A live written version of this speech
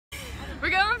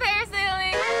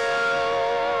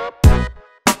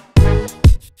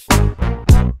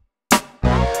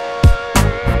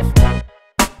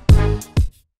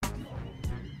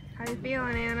you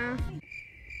feeling, Anna?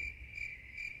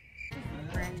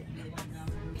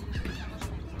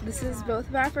 This is both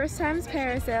of our first times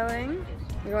parasailing.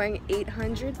 We're going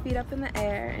 800 feet up in the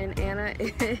air, and Anna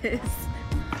is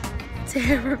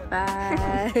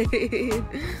terrified.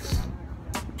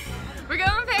 We're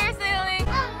going parasailing!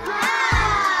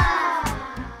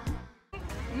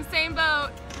 In the same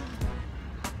boat.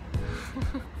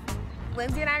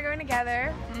 Lindsay and I are going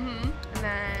together. And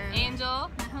then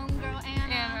Angel, my homegirl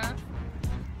Anna.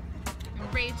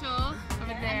 And Rachel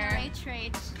over there.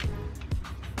 Rach.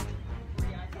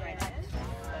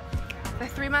 The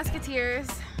Three Musketeers.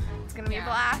 It's gonna be a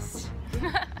blast.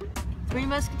 Three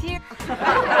Musketeers.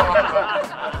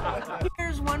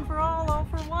 Here's one for all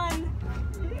for one.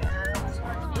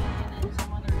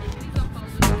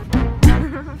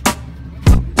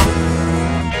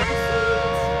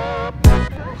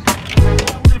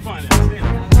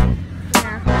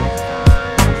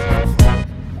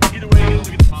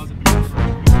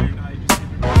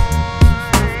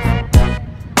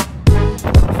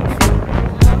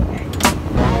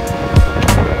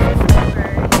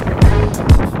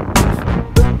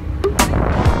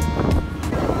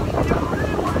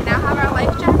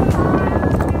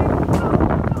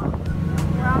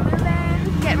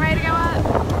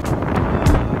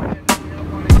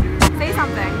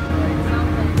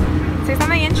 Say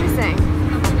something interesting.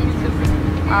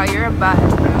 Oh, you're a butt.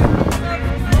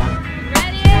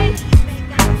 Ready?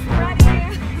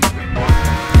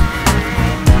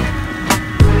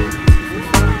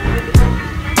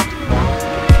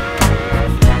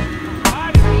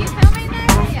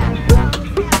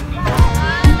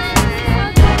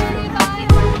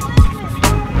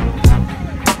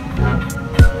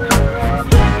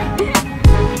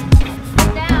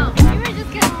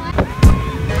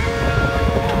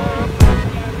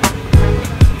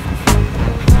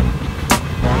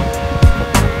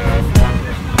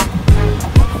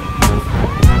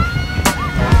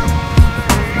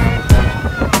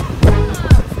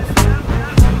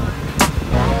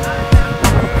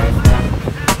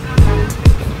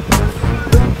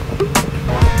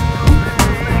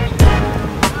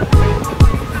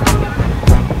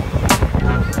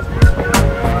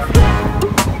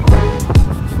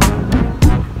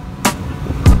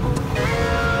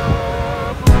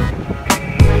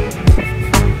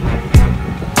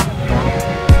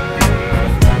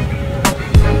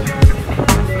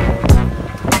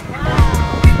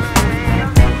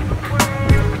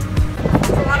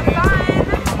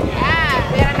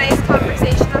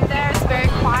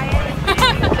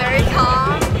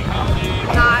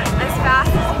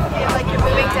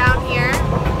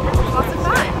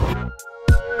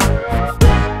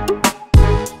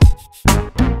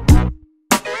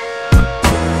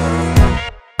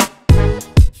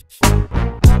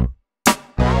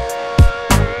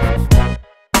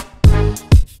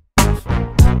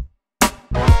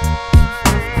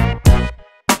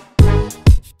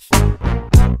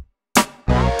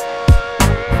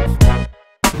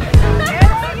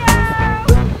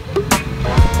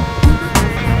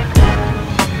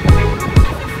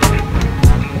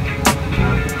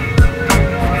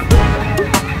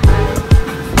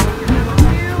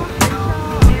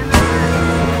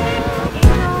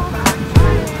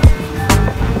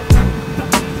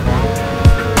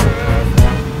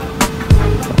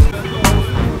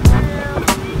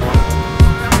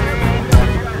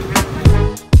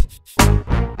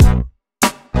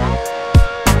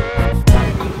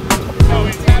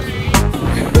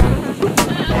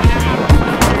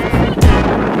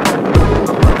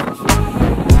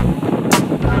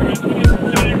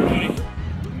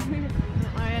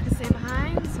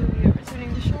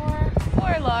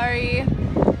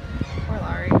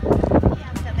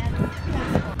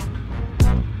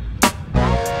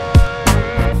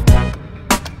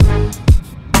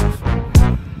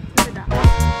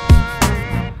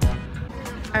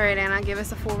 Alright, Anna, give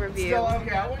us a full review. It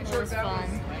was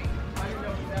fun.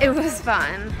 It was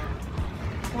fun.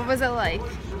 What was it like?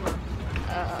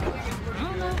 I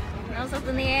don't know. I was up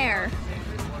in the air.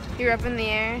 You were up in the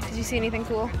air? Did you see anything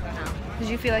cool? No. Did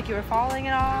you feel like you were falling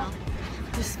at all? No.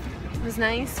 Just, it was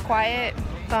nice, quiet,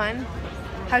 fun.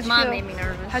 How'd you Mom feel? made me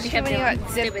nervous. How'd She you feel kept when you doing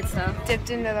got stupid stuff. dipped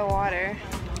into the water?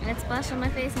 And it splashed on my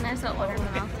face and I felt water in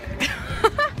my mouth.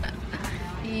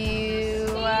 You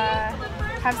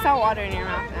have salt water in your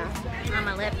mouth now. On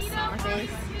my lips, on my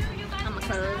face, on my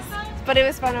clothes. But it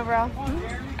was fun overall?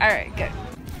 Alright, good.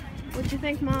 What'd you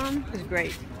think, Mom? It was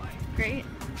great. Great.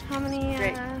 How many?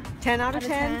 Great. 10 out of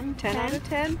 10. 10 out of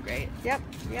 10. Great. Yep.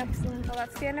 Excellent. Well,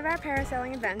 that's the end of our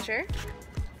parasailing adventure.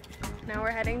 Now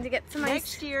we're heading to get some ice.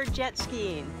 Next year, jet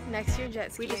skiing. Next year,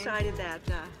 jet skiing. We decided that.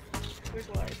 Where's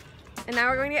Lori? And now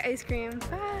we're going to get ice cream.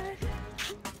 Bye.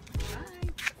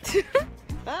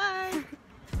 Bye.